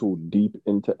too deep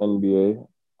into NBA.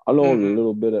 I know a Hmm.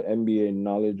 little bit of NBA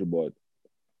knowledge, but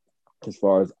as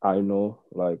far as I know,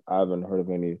 like I haven't heard of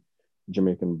any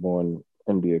Jamaican born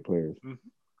NBA players. Hmm.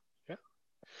 Yeah,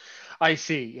 I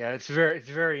see. Yeah, it's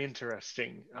very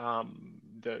interesting.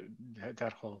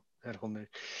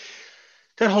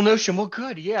 That whole notion. Well,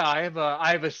 good. Yeah, I have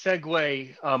a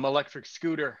Segway electric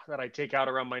scooter that I take out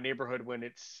around my neighborhood when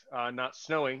it's not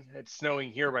snowing. It's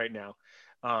snowing here right now,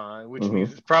 which means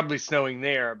Hmm. it's probably snowing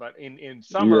there. But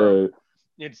Yeah.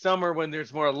 in summer when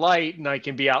there's more light and I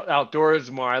can be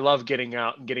outdoors more, I love getting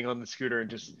out and getting on the scooter and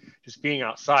just being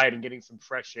outside and getting some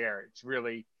fresh air. It's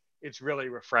really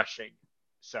refreshing.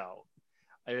 So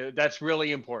that's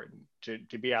really important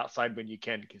to be outside when you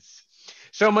can because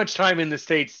so much time in the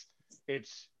states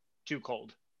it's too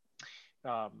cold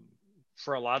um,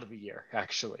 for a lot of the year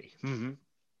actually.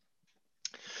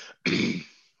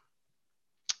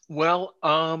 Well,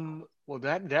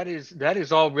 that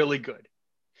is all really good.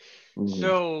 Hmm.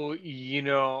 So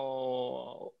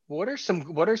what are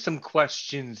some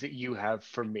questions that you have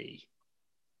for me?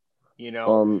 You know,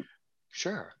 Um.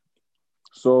 sure,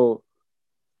 So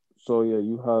yeah,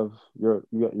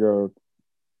 you're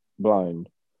blind.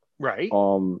 right.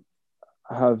 Um.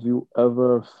 Have you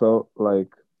ever felt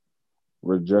like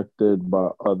rejected by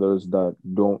others that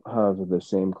don't have the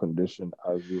same condition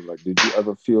as you? Like, did you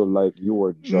ever feel like you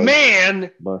were judged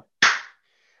Man, by?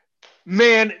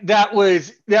 Man, that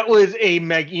was a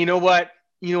meg. You know what?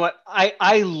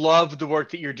 I love the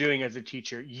work that you're doing as a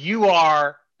teacher. You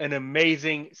are an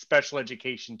amazing special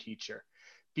education teacher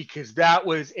because that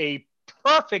was a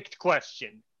perfect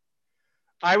question.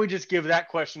 I would just give that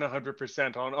question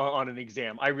 100% on an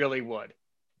exam. I really would.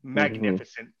 Hmm.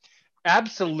 Magnificent.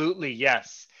 Absolutely,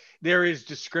 yes. There is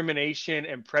discrimination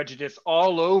and prejudice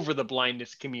all over the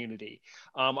blindness community.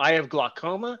 I have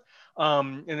glaucoma.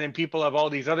 And then people have all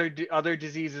these other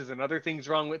diseases and other things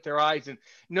wrong with their eyes. And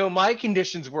no, my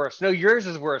condition's worse. No, yours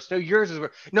is worse. No, yours is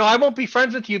worse. No, I won't be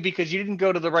friends with you because you didn't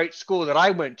go to the right school that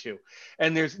I went to.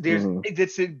 And there's Mm-hmm.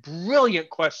 it's a brilliant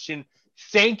question.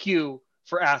 Thank you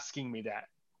for asking me that.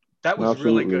 That was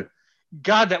really Absolutely. good.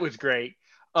 God, that was great.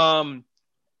 Um,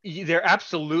 there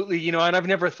absolutely, and I've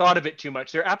never thought of it too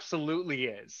much. There absolutely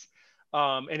is.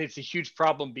 And it's a huge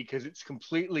problem because it's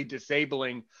completely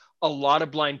disabling a lot of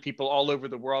blind people all over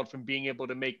the world from being able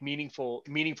to make meaningful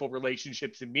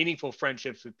relationships and meaningful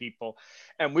friendships with people.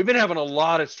 And we've been having a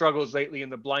lot of struggles lately in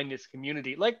the blindness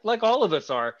community, like all of us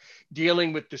are,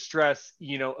 dealing with the stress,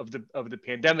 of the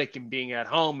pandemic and being at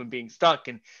home and being stuck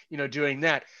and doing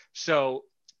that. So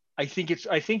I think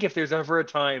if there's ever a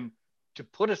time to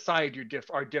put aside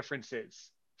our differences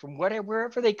from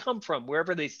wherever they come from,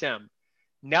 wherever they stem,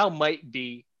 now might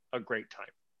be a great time,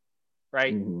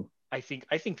 right? Mm-hmm. I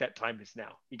think that time is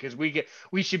now because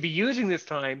we should be using this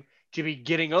time to be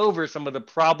getting over some of the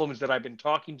problems that I've been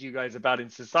talking to you guys about in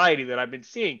society that I've been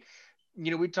seeing.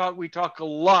 We talk a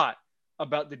lot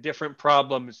about the different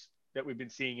problems that we've been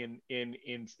seeing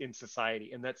in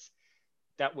society, and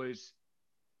that was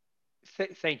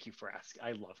thank you for asking.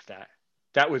 I loved that.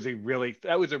 That was a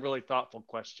really thoughtful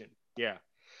question. Yeah.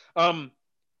 Um.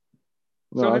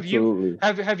 So No, absolutely.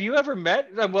 have you ever met?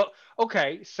 Well,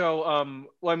 okay. So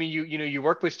well, I mean, you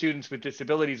work with students with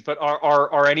disabilities, but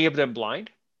are any of them blind?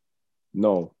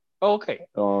 No. Oh, okay.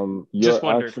 Just You're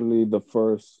wondered. actually the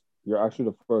first. You're actually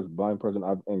the first blind person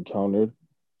I've encountered.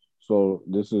 So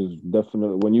this is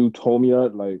definitely when you told me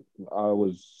that, like I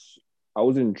was, I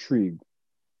was intrigued,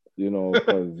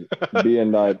 because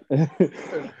being that,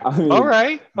 I All mean,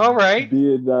 right. All right.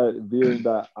 being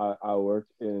that I work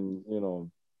in,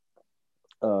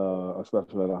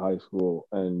 especially at a high school,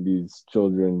 and these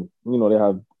children, they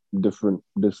have different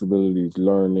disabilities,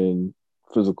 learning,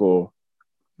 physical,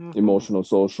 Hmm. emotional,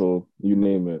 social, you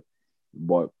name it.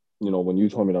 But when you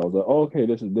told me that, I was like, oh, okay,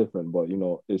 this is different. But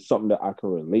it's something that I can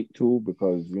relate to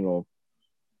because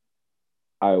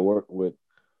I work with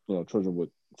children with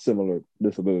similar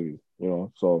disabilities.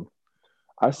 So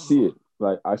I see it.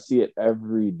 Like I see it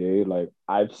every day. Like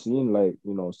I've seen like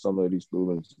some of these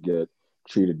students get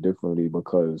treated differently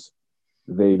because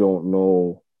they don't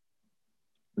know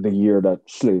the year that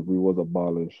slavery was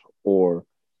abolished, or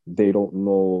they don't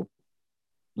know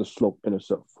the slope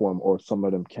intercept form, or some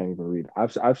of them can't even read.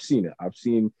 I've seen it. I've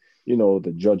seen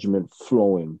the judgment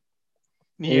flowing.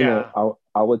 And, Yeah.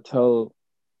 I would tell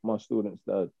my students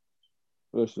that,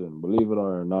 listen, believe it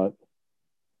or not,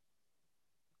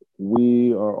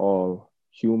 we are all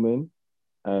human,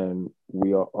 and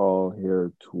we are all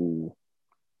here to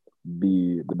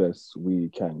be the best we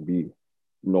can be,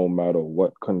 no matter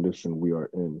what condition we are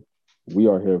in. We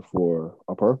are here for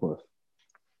a purpose.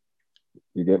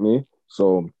 You get me?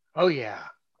 So Oh yeah.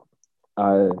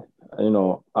 I,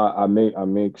 I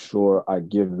make sure I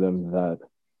give them that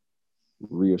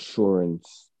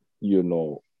reassurance,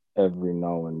 every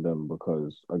now and then,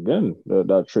 because again,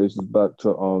 that traces back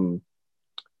to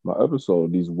my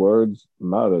episode. These words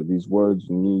matter. These words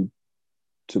need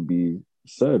to be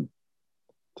said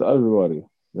to everybody,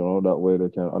 that way they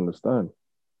can understand.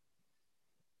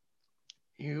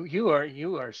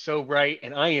 You are so right,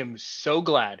 and I am so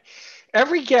glad.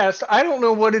 Every guest, I don't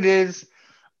know what it is.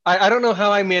 I don't know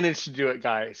how I managed to do it,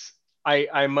 guys.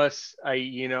 I must I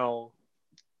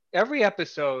every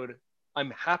episode,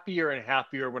 I'm happier and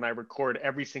happier when I record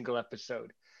every single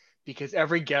episode because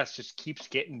every guest just keeps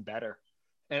getting better.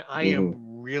 And I Mm-hmm.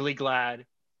 am really glad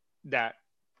that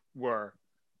we're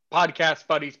podcast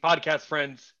buddies, podcast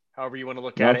friends, however you want to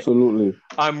look at it. Absolutely.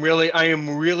 I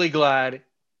am really glad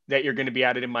that you're going to be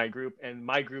added in my group, and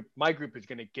my group is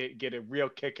going to get a real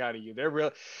kick out of you. They're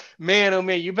real, man. Oh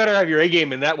man, you better have your A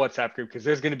game in that WhatsApp group because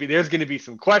there's going to be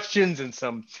some questions and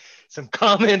some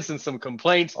comments and some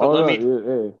complaints. But Oh let no, me. yeah,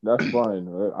 hey, that's fine.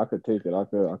 I could take it. I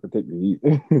could take the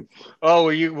heat. Oh,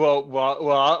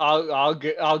 well.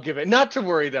 I'll give it. Not to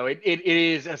worry though. It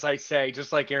is, as I say,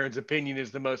 just like Aaron's opinion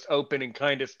is the most open and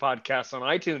kindest podcast on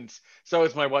iTunes. So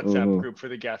is my WhatsApp Mm-hmm. group for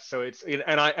the guests. So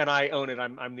and I own it.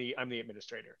 I'm the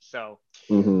administrator. So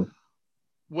Mm-hmm.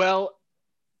 well,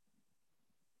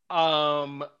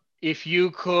 um, if you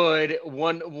could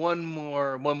one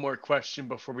more question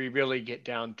before we really get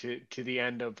down to the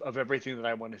end of everything that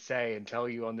I want to say and tell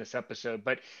you on this episode.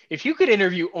 But if you could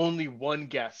interview only one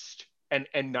guest and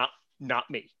not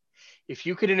me, if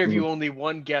you could interview only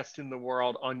one guest in the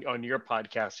world on your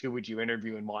podcast, who would you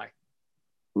interview and why?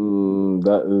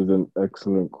 That is an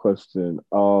excellent question.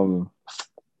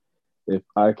 If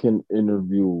I can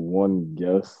interview one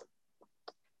guest,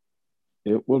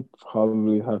 It would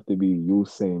probably have to be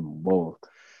Usain Bolt.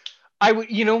 I would,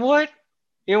 you know what?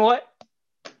 You know what?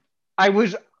 I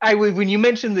was, I was when you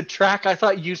mentioned the track, I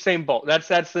thought Usain Bolt. That's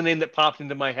the name that popped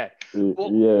into my head.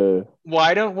 Well, Yeah.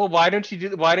 why don't you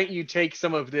do why don't you take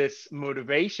some of this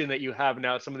motivation that you have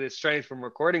now, some of this strength from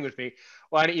recording with me?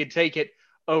 Why don't you take it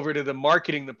over to the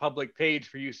marketing the public page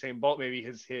for Usain Bolt, maybe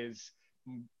his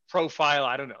profile,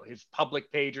 I don't know, his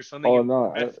public page or something, Oh and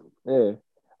no, yeah,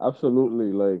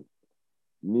 absolutely. Like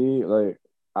me, like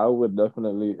I would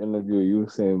definitely interview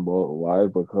Usain Bolt. Why?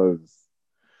 Because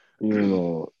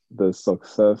the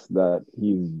success that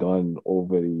he's done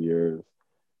over the years,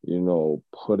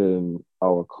 putting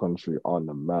our country on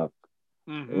the map.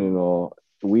 You mm-hmm. know,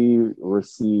 we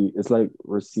receive. It's like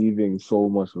receiving so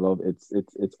much love. It's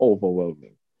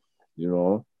overwhelming. You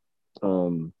know.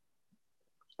 Um,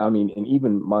 I mean, and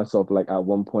even myself, like at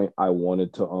one point, I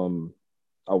wanted to go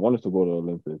to the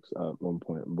Olympics at one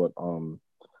point, but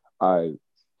I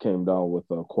came down with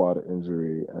a quad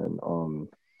injury, and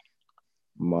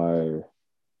my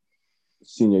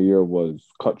senior year was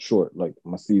cut short. Like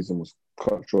my season was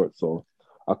cut short, so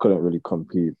I couldn't really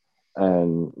compete.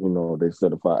 And they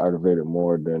said if I aggravated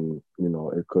more, then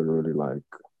it could really like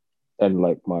end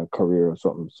like my career or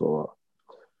something. So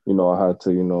I had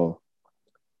to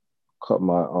cut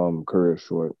my career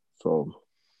short. So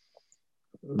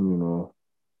you know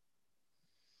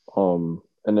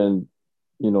and then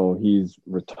he's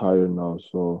retired now,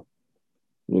 so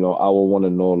I will want to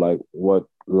know like what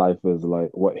life is like,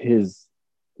 what his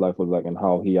life was like, and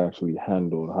how he actually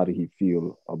handled, how did he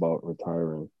feel about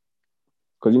retiring?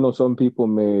 Because some people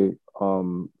may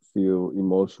feel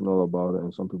emotional about it,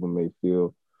 and some people may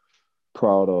feel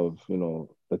proud of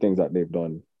the things that they've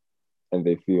done, and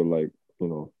they feel like you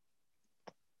know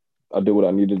I did what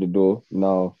I needed to do.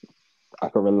 Now I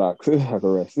can relax, I can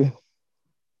rest.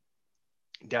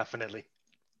 Definitely.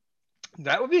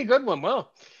 That would be a good one.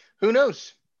 Well, who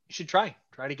knows? You should try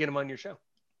to get him on your show.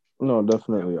 No, That,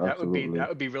 definitely, that would be absolutely. that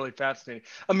would be really fascinating.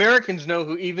 Americans know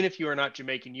who, even if you are not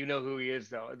Jamaican, you know who he is.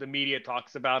 Though the media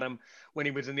talks about him when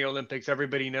he was in the Olympics,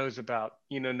 everybody knows about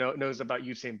knows about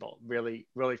Usain Bolt. Really,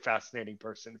 really fascinating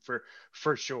person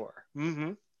for sure.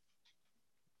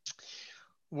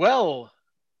 Well,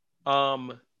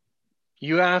 um,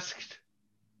 you asked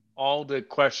all the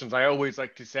questions. I always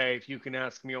like to say, if you can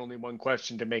ask me only one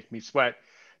question to make me sweat,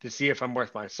 to see if I'm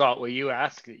worth my salt. Well, you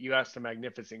asked it. You asked a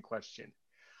magnificent question.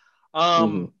 Hmm.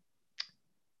 Um,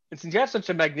 and since you have such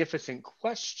a magnificent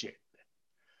question,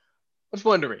 I was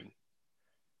wondering,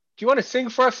 do you want to sing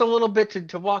for us a little bit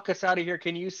to walk us out of here?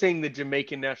 Can you sing the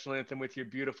Jamaican national anthem with your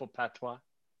beautiful patois?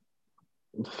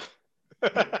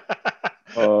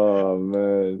 Oh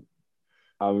man,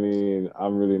 I mean,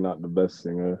 I'm really not the best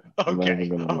singer. I'm not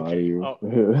even Okay, gonna lie to okay.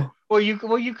 you. Oh, well you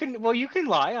can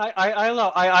lie. I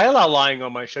allow lying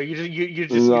on my show. You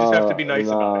just have to be nice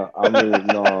about Nah, I'm really it.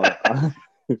 no.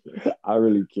 I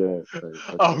really can't. Like, I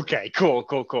can't. Okay, cool.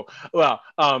 Well,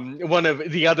 one of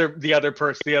the other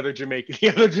person, the other Jamaican, the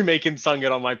other Jamaican sung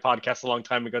it on my podcast a long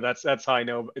time ago. That's how I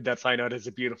know. That's how I know it is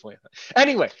a beautiful anthem.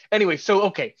 Anyway, so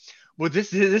okay. Well,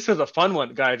 this was a fun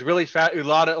one, guys. Really fat, a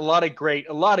lot of great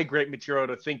material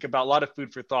to think about, a lot of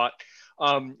food for thought.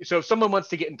 So if someone wants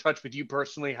to get in touch with you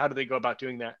personally, how do they go about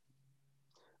doing that?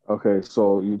 Okay,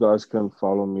 so you guys can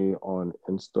follow me on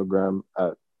Instagram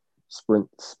at Sprint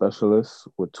Specialist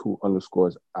with two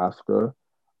underscores after.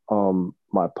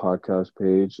 My podcast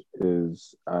page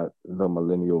is at the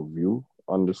Millennial View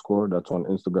underscore. That's on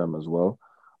Instagram as well.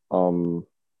 Um,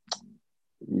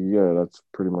 yeah, that's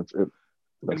pretty much it.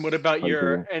 And what That's about how you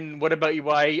your can. and what about you?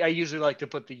 Well, I usually like to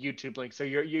put the YouTube link. So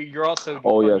you're also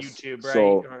Oh on yes. YouTube, right?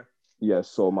 So yes,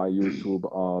 so my YouTube,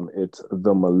 it's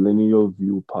the Millennial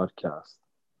View podcast.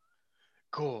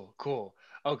 Cool.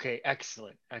 Okay,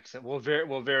 excellent. Well,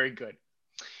 very good.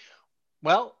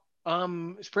 Well,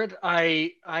 Sprint,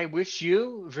 I wish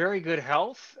you very good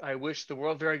health. I wish the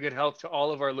world very good health to all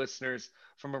of our listeners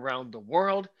from around the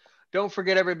world. Don't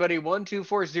forget, everybody,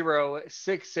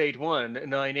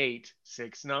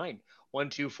 1240-681-9869.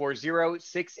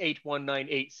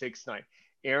 1240-681-9869.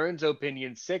 Aaron's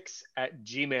Opinion 6 at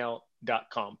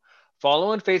gmail.com.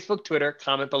 Follow on Facebook, Twitter,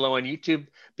 comment below on YouTube,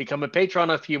 become a patron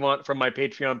if you want from my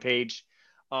Patreon page.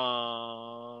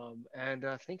 And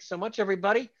thanks so much,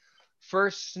 everybody.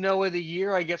 First snow of the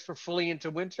year. I guess we're fully into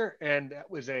winter, and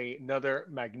that was another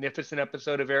magnificent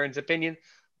episode of Aaron's Opinion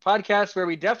podcast, where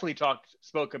we definitely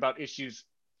spoke about issues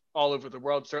all over the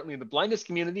world, certainly in the blindness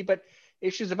community, but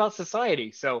issues about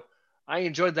society. So I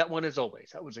enjoyed that one as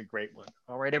always. That was a great one.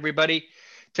 All right, everybody,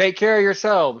 take care of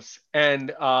yourselves,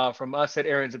 and from us at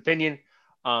Aaron's Opinion,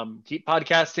 keep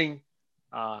podcasting,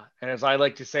 And as I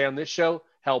like to say on this show,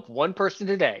 help one person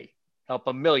today, help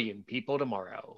a million people tomorrow.